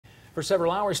For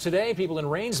several hours today, people in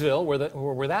Rainsville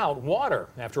were without water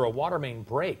after a water main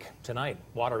break. Tonight,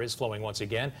 water is flowing once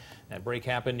again. That break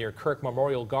happened near Kirk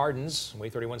Memorial Gardens. WAAY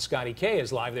 31 Scotty K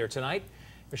is live there tonight.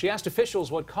 She asked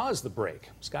officials what caused the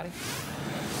break. Scotty?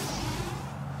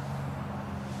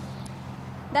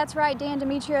 That's right, Dan,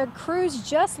 Demetria. Crews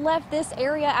just left this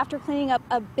area after cleaning up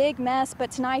a big mess,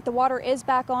 but tonight the water is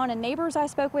back on, and neighbors I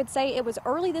spoke with say it was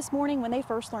early this morning when they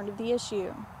first learned of the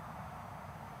issue.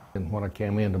 And when I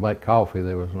came in to make coffee,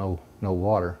 there was no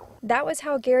water. That was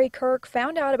how Gary Kirk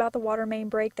found out about the water main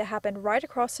break that happened right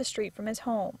across the street from his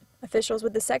home. Officials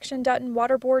with the Section Dutton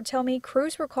Water Board tell me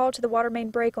crews were called to the water main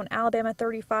break on Alabama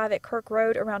 35 at Kirk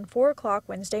Road around 4 o'clock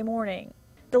Wednesday morning.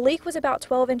 The leak was about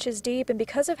 12 inches deep, and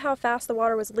because of how fast the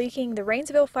water was leaking, the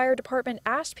Rainsville Fire Department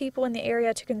asked people in the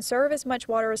area to conserve as much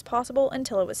water as possible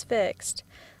until it was fixed.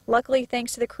 Luckily,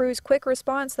 thanks to the crew's quick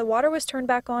response, the water was turned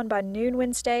back on by noon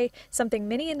Wednesday, something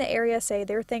many in the area say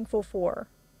they're thankful for.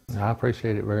 I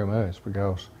appreciate it very much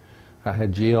because I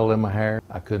had gel in my hair.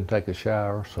 I couldn't take a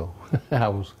shower, so I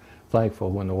was thankful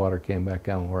when the water came back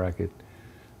on where I could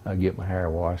get my hair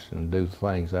washed and do the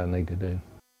things I need to do.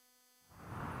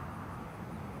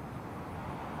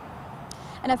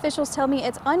 And officials tell me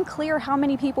it's unclear how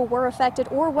many people were affected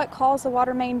or what caused the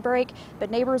water main break, but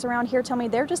neighbors around here tell me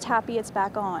they're just happy it's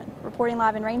back on. Reporting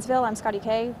live in Rainsville, I'm Scotty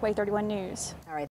K, WAAY 31 News. All right.